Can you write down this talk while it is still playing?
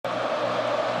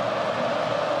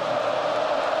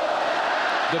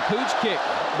The pooch kick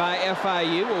by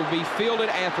FIU will be fielded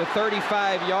at the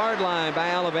 35-yard line by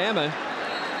Alabama.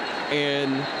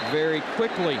 And very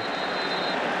quickly,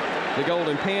 the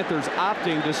Golden Panthers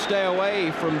opting to stay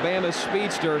away from Bama's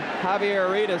speedster, Javier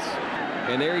Arias.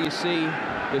 And there you see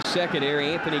the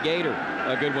secondary, Anthony Gator,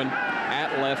 a good one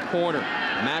at left corner.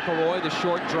 McElroy, the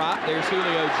short drop. There's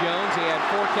Julio Jones. He had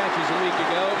 4 catches a week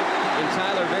ago. And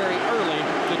Tyler, very early,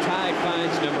 the Tide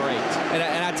finds number 8.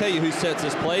 And I tell you who sets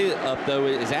this play up, though,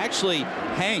 is actually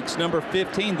Hanks, number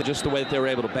 15. Just the way that they were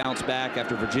able to bounce back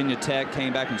after Virginia Tech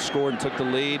came back and scored and took the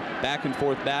lead. Back and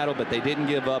forth battle, but they didn't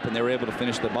give up, and they were able to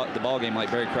finish the ball game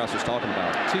like Barry Krause was talking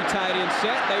about. 2 tight end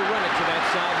set. They run it to that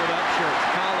side with Upchurch.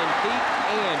 Colin Peake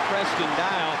and Preston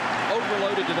Dial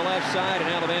overloaded to the left side, and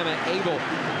Alabama able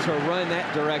to run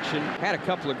that direction. Had a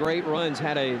couple of great runs.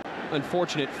 Had a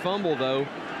unfortunate fumble, though,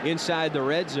 inside the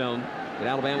red zone that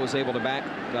Alabama was able to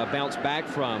bounce back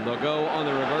from. They'll go on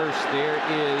the reverse. There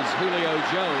is Julio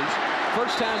Jones.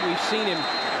 First time we've seen him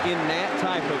in that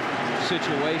type of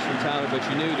situation, Tyler, but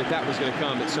you knew that that was going to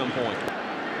come at some point.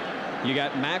 You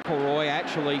got McElroy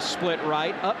actually split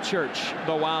right. Upchurch,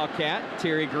 the Wildcat.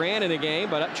 Terry Grant in the game,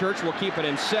 but Upchurch will keep it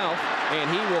himself, and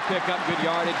he will pick up good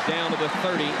yardage down to the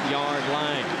 30-yard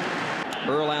line.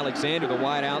 Earl Alexander, the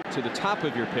wide out to the top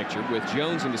of your picture with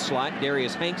Jones in the slot.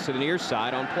 Darius Hanks to the near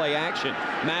side on play action.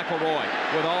 McElroy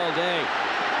with all day.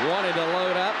 Wanted to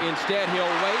load up. Instead, he'll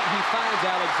wait. He finds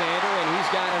Alexander, and he's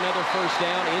got another first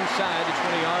down inside the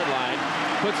 20-yard line.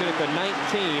 Puts it at the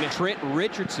 19. Trent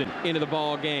Richardson into the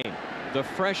ball game. The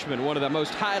freshman, one of the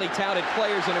most highly touted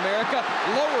players in America,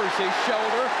 lowers his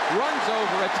shoulder, runs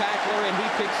over a tackler, and he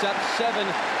picks up 7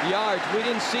 yards. We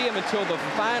didn't see him until the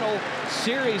final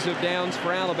series of downs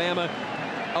for Alabama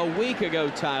a week ago,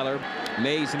 Tyler.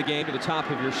 Mays in the game to the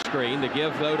top of your screen. The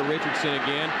give, though, to Richardson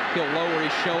again. He'll lower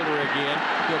his shoulder again.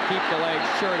 He'll keep the legs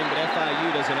churning, but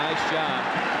FIU does a nice job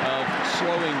of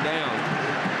slowing down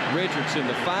Richardson,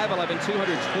 the 5'11",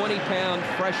 220-pound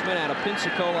freshman out of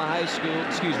Pensacola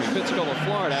Pensacola,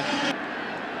 Florida.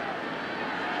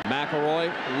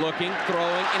 McElroy looking,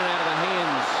 throwing in and out of the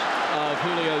hands of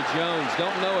Julio Jones.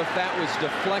 Don't know if that was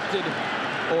deflected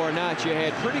or not. You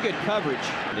had pretty good coverage.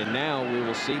 And now we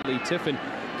will see Lee Tiffin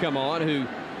come on, who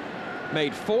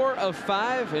made 4 of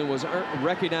 5 and was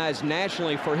recognized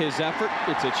nationally for his effort.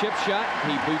 It's a chip shot.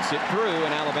 He boots it through,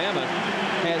 and Alabama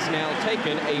has now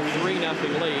taken a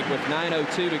 3-0 lead with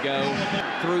 9:02 to go.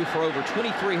 Threw for over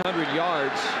 2,300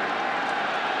 yards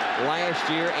last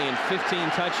year and 15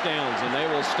 touchdowns. And they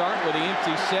will start with the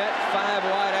empty set, 5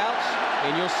 wide outs,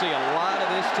 and you'll see a lot of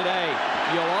this today.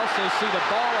 You'll also see the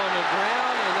ball on the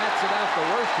ground, and that's about the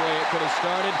worst way it could have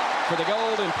started for the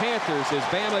Golden Panthers as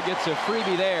Bama gets a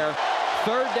freebie there.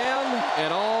 3rd down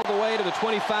and all the way to the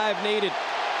 25 needed.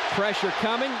 Pressure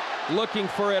coming, looking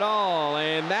for it all,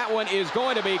 and that one is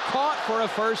going to be caught for a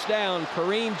first down.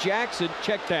 Kareem Jackson,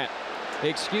 check that.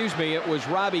 Excuse me, it was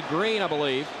Robbie Green, I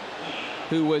believe,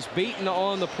 who was beaten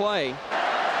on the play.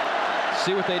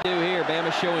 See what they do here.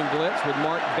 Bama showing blitz with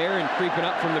Mark Barron creeping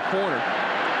up from the corner.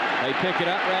 They pick it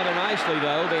up rather nicely,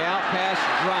 though. The out pass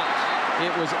drops.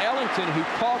 It was Ellington who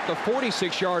caught the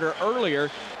 46-yarder earlier.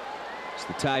 It's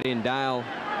the tight end Dial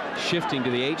shifting to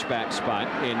the H-back spot,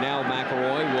 and now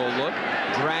McElroy will look.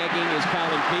 Dragging is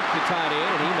Colin Peake, the tight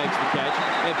end, and he makes the catch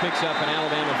and picks up an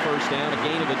Alabama first down. A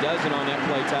gain of a dozen on that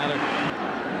play, Tyler.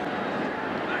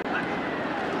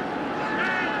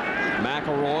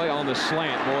 McElroy on the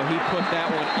slant. Boy, he put that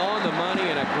one on the money,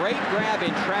 and a great grab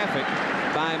in traffic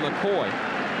by McCoy.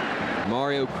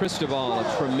 Mario Cristobal,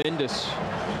 a tremendous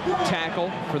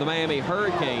tackle for the Miami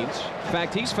Hurricanes. In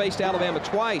fact, he's faced Alabama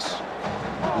twice.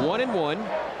 1-1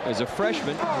 as a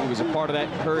freshman. He was a part of that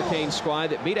Hurricane squad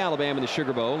that beat Alabama in the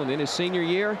Sugar Bowl. And then his senior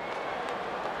year,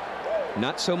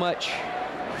 not so much.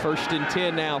 1st and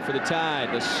 10 now for the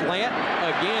Tide. The slant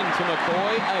again to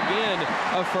McCoy. Again,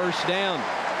 a first down.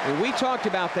 And we talked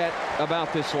about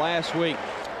this last week.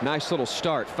 Nice little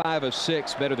start, 5 of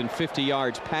 6, better than 50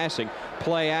 yards passing.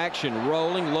 Play action,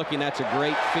 rolling, looking, that's a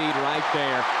great feed right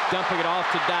there. Dumping it off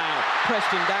to Dial.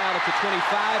 Preston Dial at the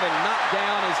 25 and knocked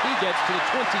down as he gets to the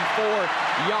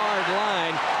 24-yard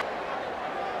line.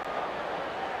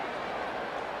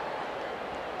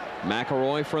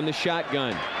 McElroy from the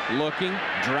shotgun, looking,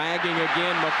 dragging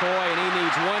again McCoy, and he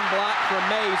needs one block from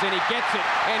Mays, and he gets it,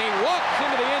 and he walks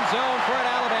into the end zone for an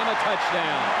Alabama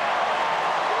touchdown.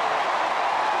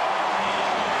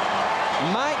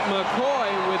 Mike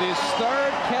McCoy with his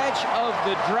 3rd catch of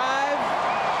the drive.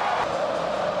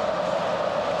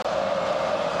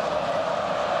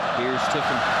 Here's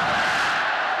Tiffin.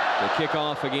 The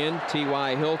kickoff again.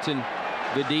 T.Y. Hilton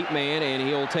the deep man, and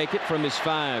he'll take it from his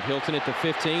 5. Hilton at the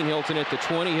 15, Hilton at the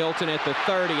 20, Hilton at the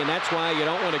 30, and that's why you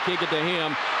don't want to kick it to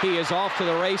him. He is off to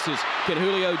the races. Can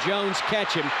Julio Jones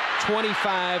catch him?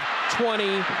 25,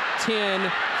 20,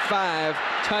 10, 5,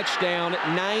 touchdown,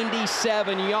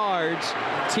 97 yards.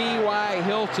 T.Y.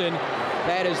 Hilton,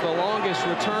 that is the longest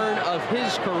return of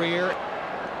his career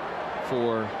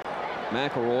for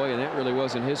McElroy, and that really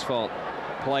wasn't his fault.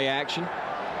 Play action.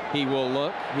 He will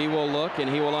look, and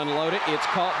he will unload it. It's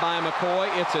caught by McCoy.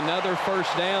 It's another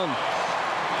first down.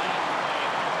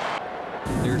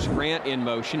 There's Grant in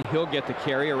motion. He'll get the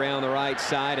carry around the right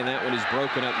side, and that one is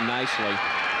broken up nicely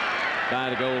by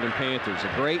the Golden Panthers.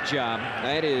 A great job.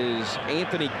 That is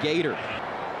Anthony Gator.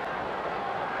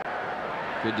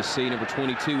 Good to see number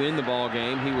 22 in the ball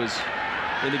game. He was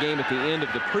in the game at the end of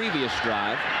the previous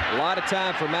drive. A lot of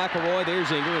time for McElroy.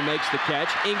 There's Ingram who makes the catch.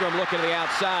 Ingram looking to the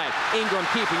outside. Ingram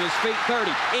keeping his feet.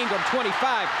 30. Ingram 25.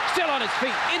 Still on his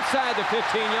feet inside the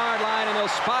 15-yard line, and they'll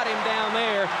spot him down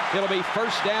there. It'll be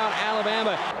first down,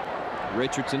 Alabama.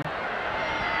 Richardson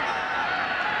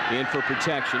in for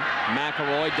protection.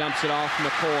 McElroy dumps it off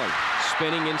McCoy.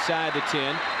 Spinning inside the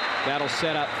 10. That'll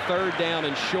set up third down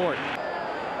and short.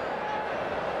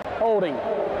 Holding,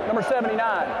 number 79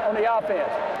 on the offense.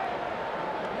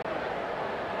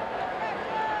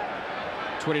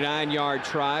 29-yard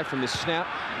try from the snap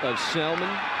of Selman.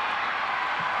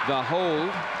 The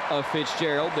hold of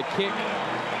Fitzgerald. The kick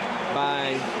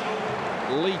by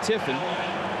Lee Tiffin.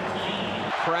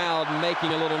 Crowd making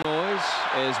a little noise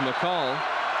as McCall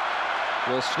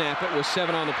will snap it with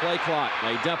 7 on the play clock.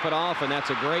 They dump it off, and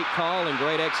that's a great call and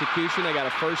great execution. They got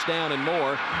a first down and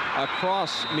more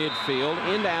across midfield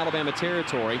into Alabama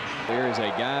territory. There is a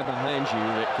guy behind you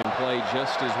that can play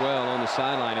just as well on the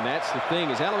sideline, and that's the thing,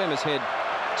 is Alabama's had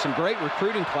some great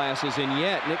recruiting classes, and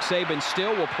yet Nick Saban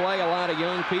still will play a lot of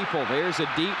young people. There's a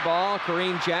deep ball.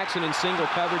 Kareem Jackson in single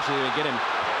coverage to get him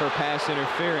for pass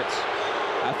interference.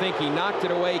 I think he knocked it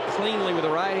away cleanly with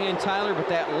the right hand, Tyler, but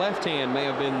that left hand may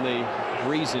have been the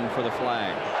reason for the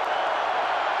flag.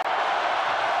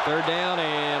 Third down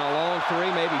and a long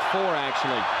 3, maybe 4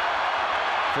 actually,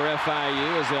 for FIU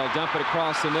as they'll dump it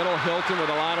across the middle. Hilton with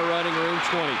a lot of running room.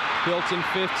 20. Hilton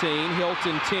 15.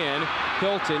 Hilton 10.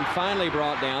 Hilton finally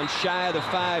brought down shy of the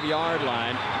 5-yard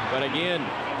line. But again,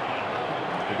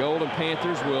 the Golden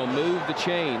Panthers will move the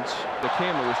chains. The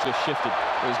camera was just shifted.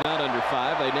 It was not under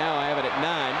 5. They now have it at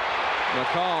 9.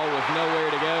 McCall with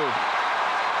nowhere to go.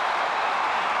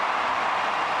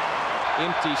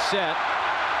 Empty set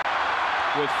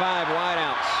with 5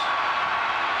 wideouts.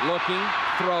 Looking,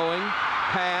 throwing,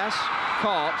 pass,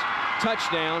 caught,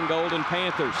 touchdown, Golden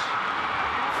Panthers.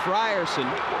 Frierson,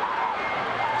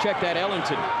 check that,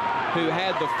 Ellington, who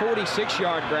had the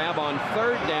 46-yard grab on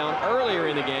third down earlier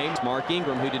in the game. Mark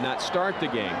Ingram, who did not start the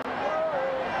game,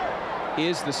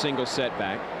 is the single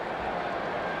setback.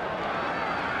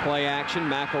 Play action,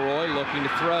 McElroy looking to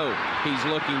throw. He's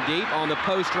looking deep on the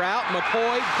post route.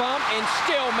 McCoy bump and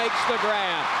still makes the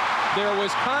grab. There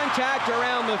was contact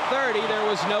around the 30. There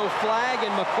was no flag,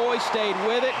 and McCoy stayed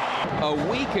with it. A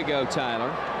week ago,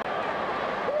 Tyler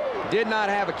did not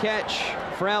have a catch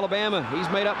for Alabama. He's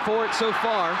made up for it so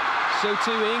far. So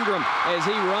too Ingram as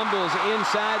he rumbles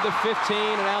inside the 15,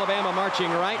 and Alabama marching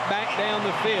right back down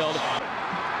the field.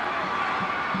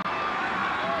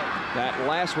 That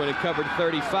last one had covered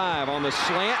 35 on the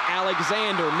slant.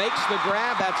 Alexander makes the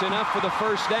grab. That's enough for the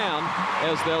first down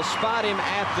as they'll spot him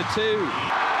at the 2.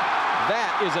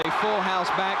 That is a full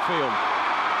house backfield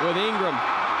with Ingram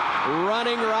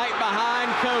running right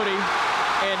behind Cody,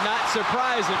 and not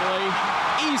surprisingly,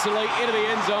 easily into the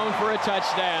end zone for a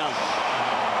touchdown.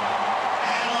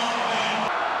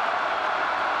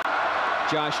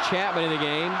 Josh Chapman in the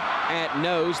game at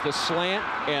nose, the slant,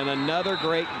 and another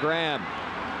great grab.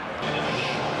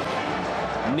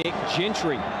 Nick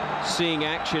Gentry seeing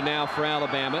action now for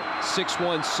Alabama.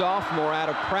 6'1" sophomore out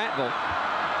of Prattville.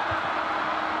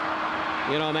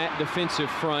 In on that defensive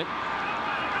front.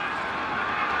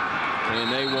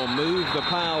 And they will move the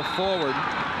pile forward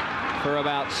for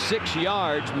about 6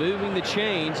 yards, moving the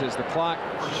chains as the clock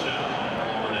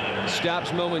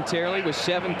stops momentarily with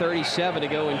 7:37 to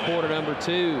go in quarter number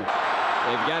 2.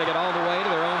 They've got to get all the way to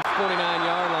their own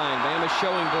 49-yard line. Bama's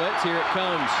showing blitz. Here it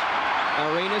comes.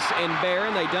 Arenas and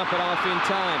Barron, they dump it off in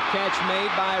time. Catch made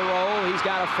by Roll. He's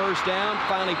got a first down.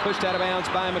 Finally pushed out of bounds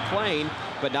by McClain,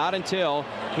 but not until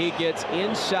he gets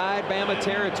inside Bama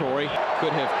territory.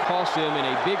 Could have cost him in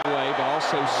a big way, but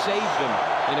also saved them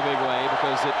in a big way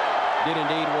because it did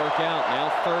indeed work out. Now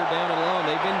third down and long.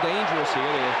 They've been dangerous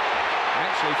here. They're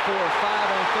actually 4 or 5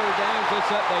 on third downs.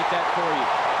 Let's update that for you.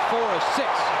 4 of 6.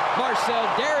 Marcel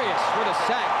Darius with a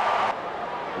sack.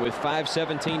 with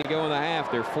 5:17 to go in the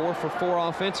half. They're 4 for 4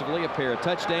 offensively, a pair of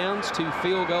touchdowns, 2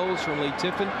 field goals from Lee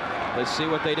Tiffin. Let's see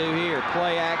what they do here.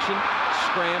 Play action,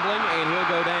 scrambling, and he'll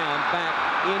go down back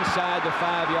inside the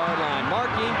 5-yard line.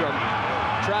 Mark Ingram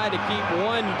tried to keep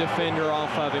one defender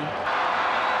off of him,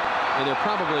 and they're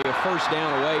probably a first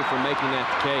down away from making that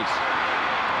the case.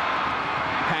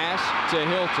 Pass to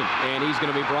Hilton, and he's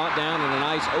going to be brought down in a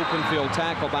nice open field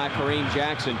tackle by Kareem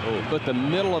Jackson. But the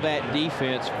middle of that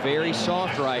defense very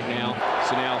soft right now.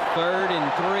 So now 3rd and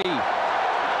 3.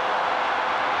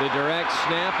 The direct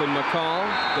snap, and McCall,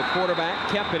 the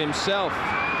quarterback, kept it himself.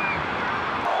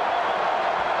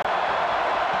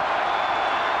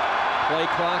 Play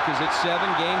clock is at 7,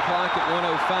 game clock at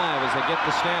 1:05 as they get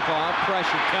the snap off.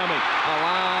 Pressure coming. A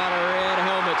lot of red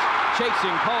helmets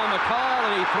chasing Paul McCall,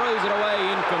 and he throws it away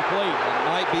incomplete. It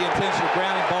might be intentional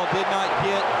grounding. Ball did not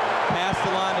get past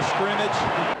the line of scrimmage.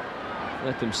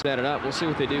 Let them set it up. We'll see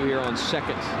what they do here on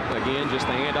 2nd. Again, just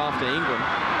the handoff to Ingram.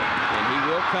 And he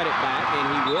will cut it back, and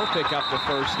he will pick up the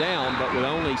first down, but with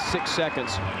only 6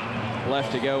 seconds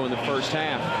left to go in the first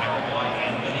half.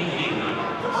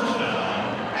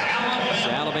 So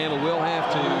Alabama will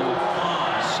have to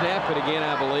snap it again,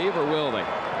 I believe, or will they?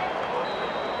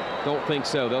 Don't think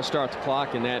so. They'll start the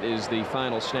clock, and that is the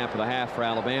final snap of the half for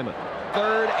Alabama.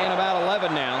 3rd and about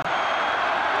 11 now.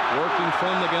 Working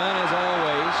from the gun as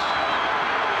always.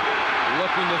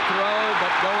 Looking to throw,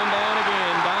 but going down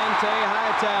again. Dante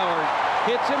Hightower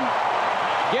hits him,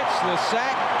 gets the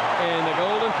sack, and the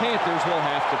Golden Panthers will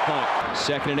have to punt.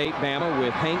 2nd and 8 Bama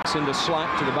with Hanks in the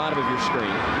slot to the bottom of your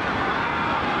screen.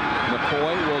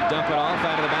 McCoy will dump it off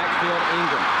out of the backfield.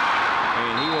 Ingram,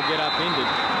 and he will get upended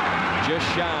just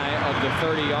shy of the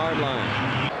 30-yard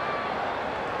line.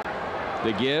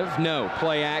 The give, no.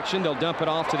 Play action. They'll dump it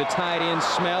off to the tight end,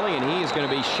 Smelly, and he is going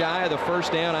to be shy of the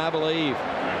first down, I believe.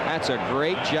 That's a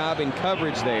great job in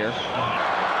coverage there.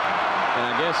 And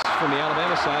I guess from the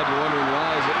Alabama side, you're wondering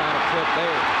why is it not a flip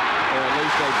there, or at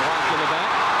least a block in the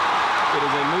back. It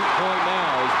is a moot point now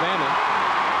as Bama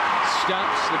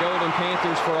stops the Golden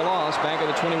Panthers for a loss back at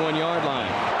the 21-yard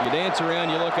line. You dance around,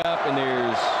 you look up, and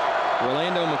there's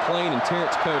Orlando McClain and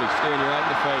Terrence Cody staring you right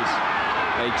in the face.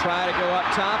 They try to go up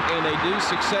top, and they do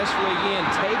successfully again,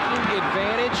 taking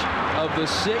advantage of the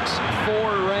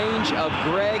 6'4" range of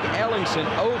Greg Ellingson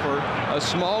over a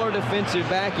smaller defensive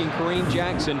back in Kareem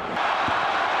Jackson.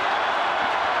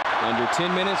 Under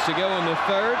 10 minutes to go in the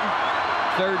 3rd.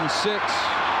 3rd and 6.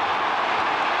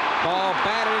 Ball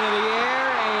batted into the air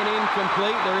and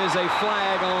incomplete. There is a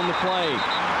flag on the play.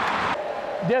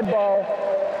 Dead ball,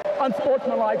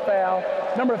 unsportsmanlike foul,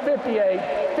 number 58,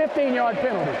 15-yard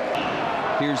penalty.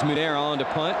 Here's Munera on to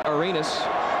punt. Arenas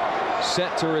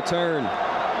set to return.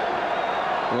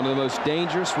 One of the most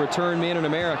dangerous return men in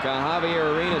America,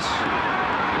 Javier Arenas,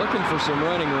 looking for some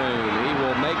running room. He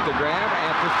will make the grab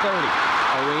at the 30.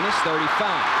 Arenas, 35.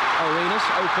 Arenas,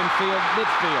 open field,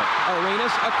 midfield. Arenas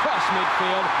across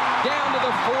midfield, down to the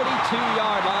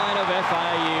 42-yard line of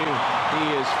FIU.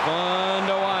 He is fun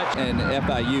to watch. And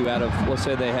FIU, out of, let's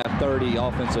say they have 30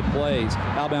 offensive plays,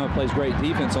 Alabama plays great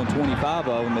defense on 25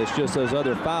 of them. It's just those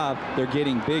other 5, they're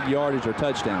getting big yardage or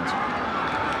touchdowns.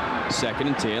 2nd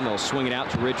and 10. They'll swing it out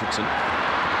to Richardson.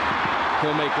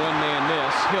 He'll make one man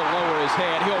miss. He'll lower his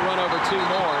head. He'll run over 2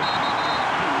 more.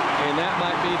 And that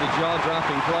might be the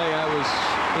jaw-dropping play I was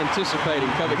anticipating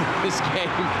coming in this game.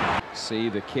 See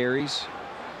the carries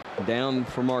down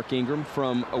for Mark Ingram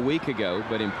from a week ago,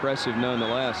 but impressive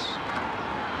nonetheless.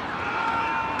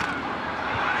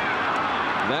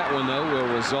 That one, though, will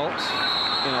result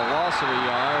in a loss of a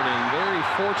yard, and very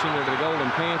fortunate to the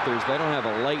Golden Panthers, they don't have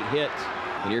a late hit.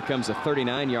 And here comes a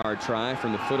 39-yard try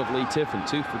from the foot of Lee Tiffin.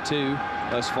 2 for 2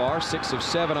 thus far, 6 of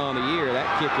 7 on the year. That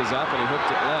kick is up, and he hooked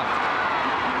it left.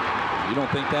 You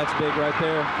don't think that's big right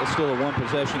there? It's still a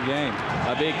 1-possession game.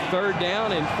 A big 3rd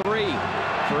down and 3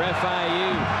 for FIU.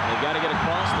 They've got to get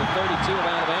across the 32 of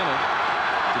Alabama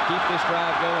to keep this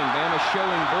drive going. Bama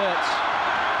showing blitz.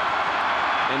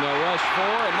 And they'll rush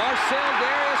 4, and Marcel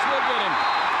Darius will get him.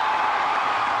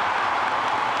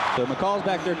 So McCall's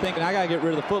back there thinking, I got to get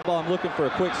rid of the football. I'm looking for a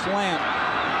quick slant,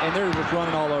 and they're just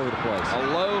running all over the place. A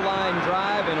low-line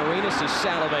drive, and Arenas is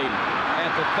salivating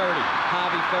at the 30.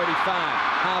 Javi 35.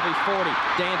 Javi 40.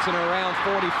 Dancing around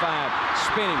 45.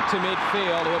 Spinning to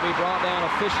midfield. He'll be brought down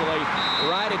officially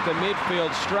right at the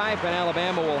midfield stripe, and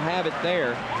Alabama will have it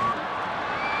there.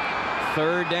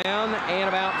 3rd down and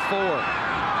about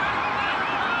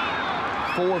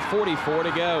 4:44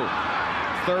 to go.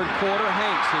 3rd quarter.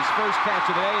 Hanks, his first catch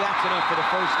of the day. That's enough for the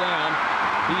first down.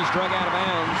 He's drug out of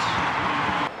bounds.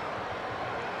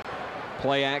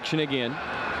 Play action again.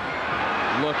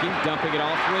 Looking, dumping it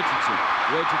off Richardson.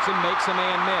 Richardson makes a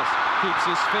man miss, keeps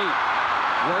his feet,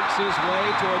 works his way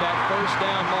toward that first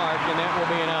down mark, and that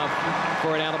will be enough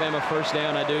for an Alabama first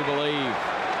down, I do believe.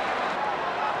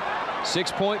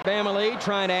 6-point Bama lead,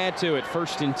 trying to add to it.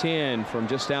 1st and 10 from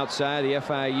just outside the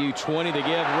FIU 20 to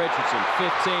give. Richardson,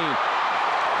 15,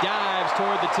 dives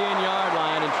toward the 10-yard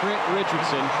line, and Trent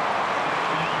Richardson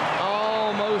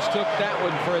almost took that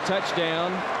one for a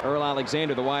touchdown. Earl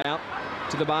Alexander, the wideout,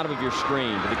 to the bottom of your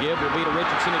screen. The give will be to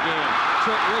Richardson again.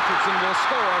 Trent Richardson will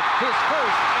score his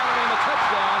first Alabama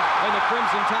touchdown, and the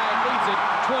Crimson Tide leads it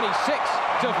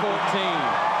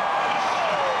 26-14.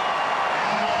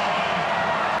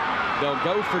 They'll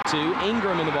go for 2.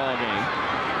 Ingram in the ball game.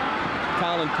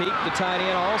 Colin Peak, the tight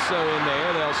end, also in there.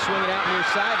 They'll swing it out near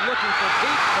side, looking for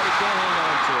Peak, but he can't hang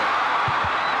on to it.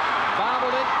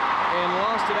 Bobbled it and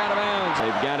lost it out of bounds.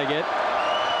 They've got to get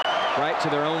right to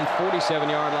their own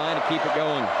 47-yard line to keep it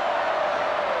going.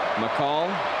 McCall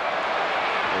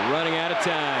running out of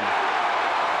time.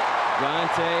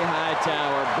 Dante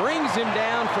Hightower brings him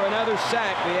down for another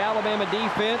sack. The Alabama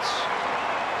defense,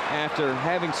 after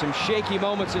having some shaky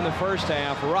moments in the first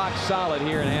half, rock solid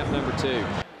here in half number 2.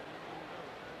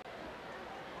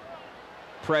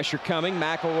 Pressure coming.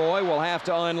 McElroy will have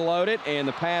to unload it, and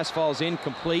the pass falls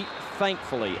incomplete.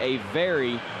 Thankfully, a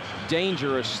very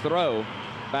dangerous throw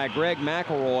by Greg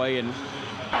McElroy, and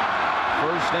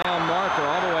first down marker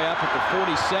all the way up at the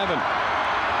 47.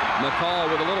 McCall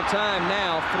with a little time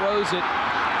now throws it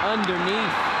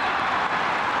underneath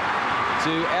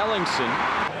to Ellingson.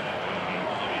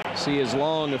 See his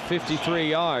long of 53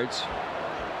 yards.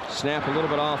 Snap a little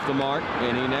bit off the mark,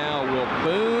 and he now will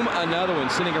boom another one,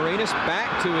 sending Arenas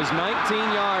back to his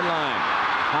 19-yard line.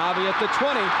 Javi at the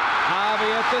 20, Javi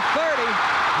at the 30,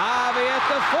 Javi at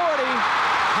the 40.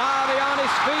 Javi on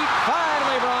his feet,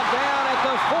 finally brought down at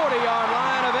the 40-yard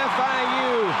line of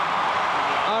FIU.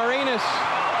 Arenas.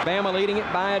 Bama leading it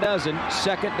by a dozen.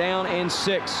 2nd down and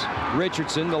 6.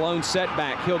 Richardson, the lone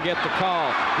setback. He'll get the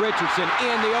call. Richardson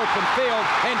in the open field,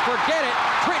 and forget it.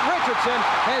 Trent Richardson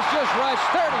has just rushed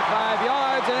 35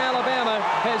 yards, and Alabama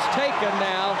has taken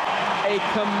now a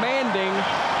commanding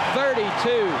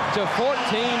 32-14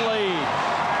 lead.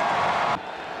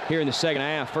 Here in the second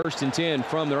half, 1st and 10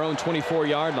 from their own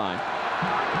 24-yard line.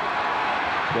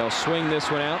 They'll swing this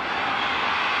one out,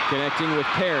 connecting with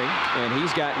Perry, and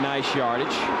he's got nice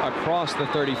yardage across the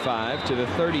 35 to the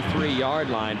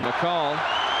 33-yard line. McCall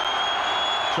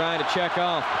trying to check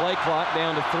off. Play clock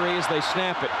down to 3 as they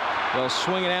snap it. They'll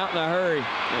swing it out in a hurry,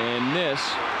 and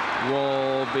this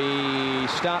will be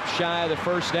stopped shy of the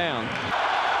first down.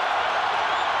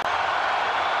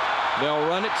 They'll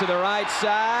run it to the right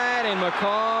side, and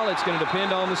McCall, it's going to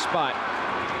depend on the spot.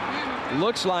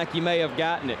 Looks like you may have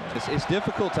gotten it. It's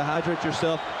difficult to hydrate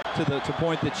yourself to the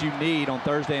point that you need on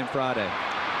Thursday and Friday.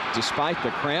 Despite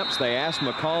the cramps, they asked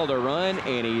McCall to run,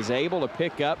 and he's able to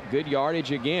pick up good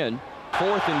yardage again.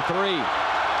 4th and 3.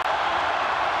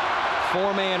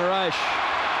 4-man rush,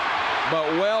 but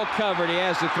well covered. He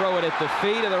has to throw it at the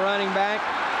feet of the running back.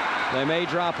 They may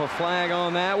drop a flag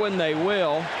on that one. They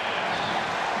will.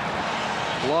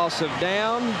 Loss of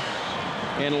down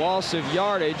and loss of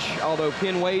yardage, although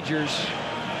Penn Wagers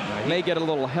may get a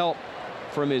little help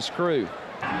from his crew.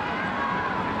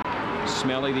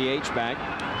 Smelly, the H-back.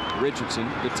 Richardson,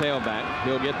 the tailback.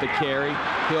 He'll get the carry.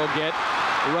 He'll get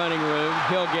running room.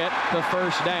 He'll get the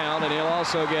first down, and he'll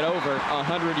also get over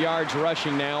 100 yards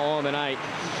rushing now on the night.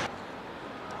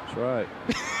 That's right.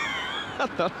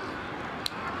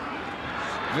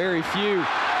 Very few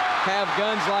have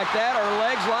guns like that or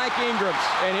legs like Ingram's,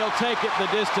 and he'll take it the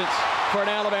distance for an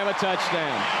Alabama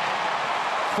touchdown.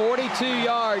 42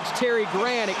 yards. Terry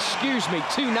Grant,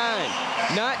 2.9,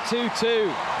 not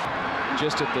 2.2.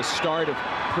 Just at the start of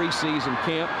preseason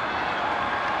camp.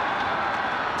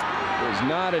 It was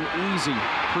not an easy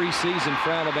preseason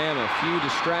for Alabama. A few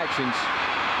distractions,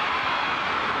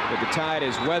 but the Tide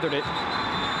has weathered it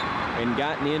and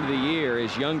gotten into the year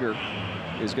as Younger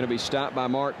is going to be stopped by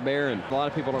Mark Barron. A lot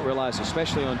of people don't realize,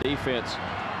 especially on defense,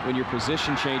 when your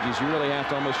position changes, you really have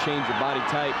to almost change your body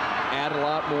type, add a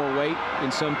lot more weight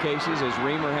in some cases, as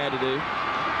Reamer had to do.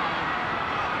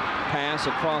 Pass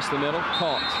across the middle,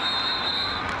 caught,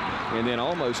 and then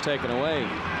almost taken away.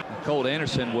 Colt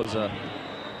Anderson was a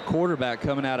quarterback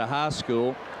coming out of high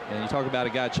school, and you talk about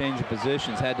a guy changing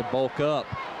positions, had to bulk up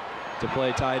to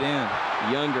play tight end.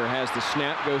 Younger has the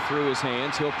snap go through his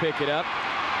hands. He'll pick it up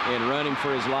and running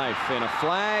for his life, and a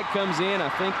flag comes in. I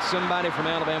think somebody from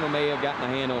Alabama may have gotten a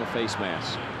hand on a face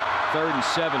mask. 3rd and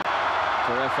 7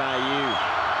 for FIU.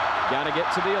 Got to get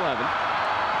to the 11.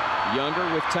 Younger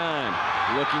with time,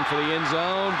 looking for the end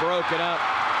zone, broken up.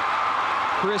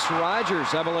 Chris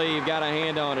Rogers, I believe, got a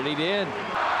hand on it. He did.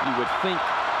 You would think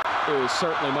it was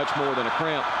certainly much more than a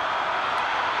cramp.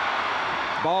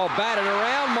 Ball batted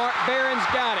around. Mark Barron's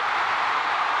got it.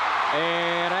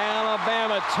 And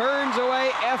Alabama turns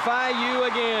away FIU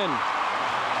again.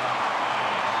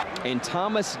 And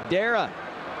Thomas Dara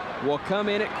will come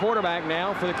in at quarterback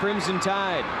now for the Crimson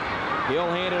Tide.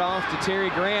 He'll hand it off to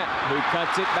Terry Grant, who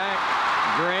cuts it back.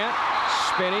 Grant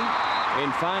spinning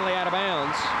and finally out of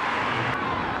bounds.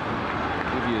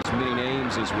 Give you as many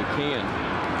names as we can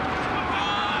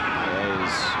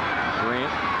as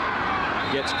Grant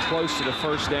gets close to the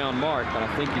first down mark, but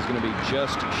I think he's going to be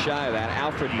just shy of that.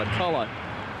 Alfred McCullough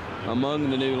among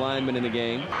the new linemen in the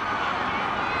game.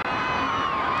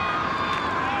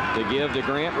 To give to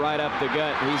Grant right up the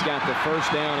gut. He's got the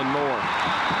first down and more.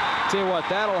 Tell you what,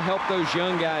 that'll help those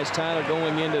young guys, Tyler,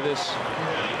 going into this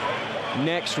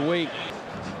next week.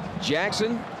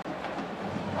 Jackson,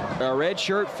 a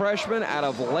redshirt freshman out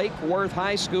of Lake Worth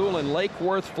High School in Lake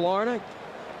Worth, Florida,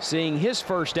 seeing his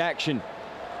first action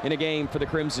in a game for the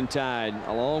Crimson Tide.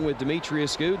 Along with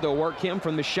Demetrius Good, they'll work him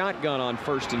from the shotgun on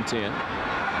 1st and 10.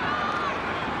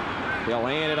 They'll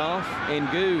hand it off, and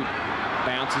Good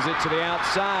bounces it to the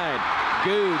outside.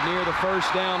 Good near the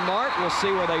first down mark. We'll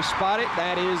see where they spot it.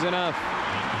 That is enough.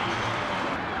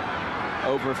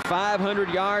 Over 500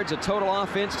 yards of total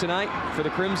offense tonight for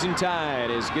the Crimson Tide,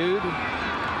 as Good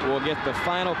will get the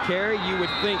final carry, you would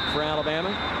think, for Alabama.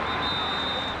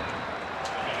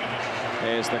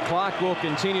 As the clock will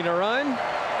continue to run,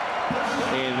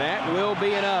 and that will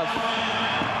be enough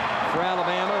for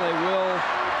Alabama. They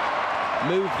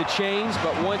will move the chains,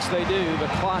 but once they do, the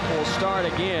clock will start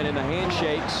again, and the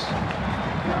handshakes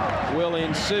will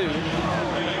ensue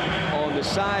on the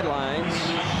sidelines.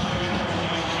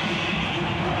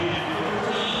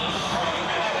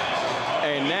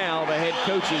 And now the head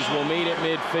coaches will meet at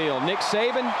midfield. Nick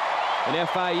Saban and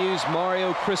FIU's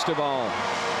Mario Cristobal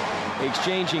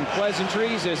exchanging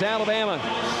pleasantries as Alabama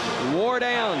wore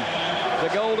down the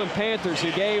Golden Panthers,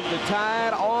 who gave the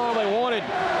Tide all they wanted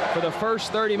for the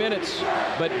first 30 minutes.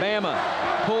 But Bama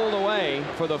pulled away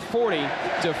for the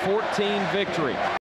 40-14 victory.